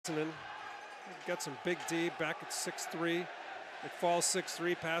Got some big D back at 6'3". McFall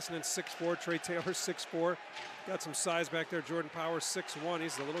 6'3", passing in 6'4". Trey Taylor 6'4". Got some size back there. Jordan Powers 6'1".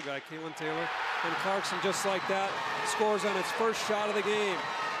 He's the little guy. Kalen Taylor. And Clarkson, just like that, scores on its first shot of the game.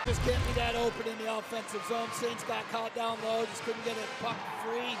 Just can't be that open in the offensive zone. Saints got caught down low. Just couldn't get it puck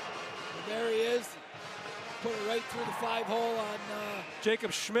free. And there he is. Put it right through the 5-hole on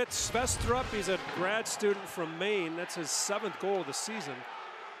Jacob Schmidt, Svestrup. He's a grad student from Maine. That's his 7th goal of the season.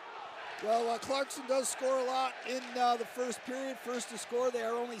 Well, Clarkson does score a lot in the first period. First to score, they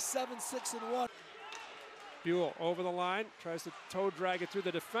are only 7-6-1. Buell over the line, tries to toe drag it through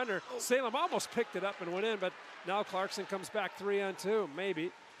the defender. Salem almost picked it up and went in, but now Clarkson comes back 3-on-2,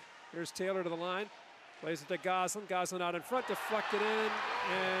 maybe. Here's Taylor to the line, plays it to Goslin. Goslin out in front, deflected in,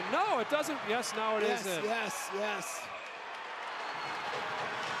 and no, it doesn't. Yes, now it is in. Yes.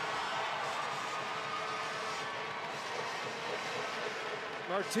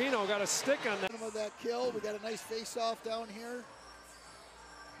 Martino got a stick on that. Of that kill, we got a nice face-off down here.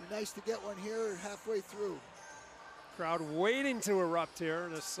 Be nice to get one here halfway through. Crowd waiting to erupt here.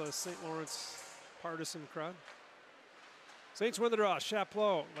 This St. Lawrence partisan crowd. Saints win the draw.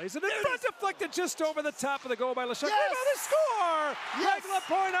 Chaplot lays it in front, deflected just over the top of the goal by LeChuck. Yes! Rebound and score! Yes! Greg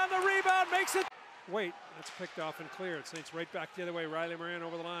LaPointe on the rebound, makes it. Wait, that's picked off and cleared. Saints right back the other way. Riley Moran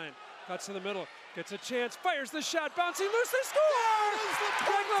over the line. Cuts to the middle, gets a chance, fires the shot, bouncing loose, they score!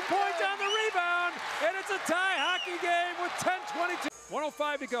 Greg LaPointe on the rebound, and it's a tie hockey game with 10:22.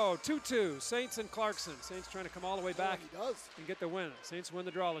 1:05 to go, 2-2, Saints and Clarkson. Saints trying to come all the way back and get the win. Saints win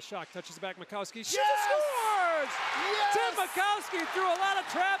the draw. LeChuck touches it back, Mikowski shoots and scores! Yes! Tim Mikowski through a lot of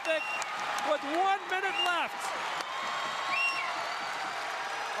traffic with 1 minute left.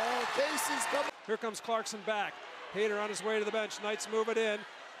 Oh, Casey's coming. Here comes Clarkson back. Hayter on his way to the bench. Knights move it in.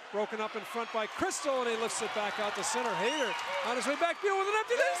 Broken up in front by Crystal, and he lifts it back out to center. Hayter on his way back. Buell with an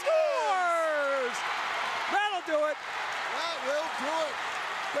empty net. Scores! That'll do it. That will do it.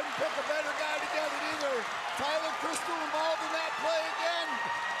 Couldn't pick a better guy to get it either. Tyler Crystal involved in that play again.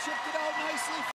 Chipped it out nicely.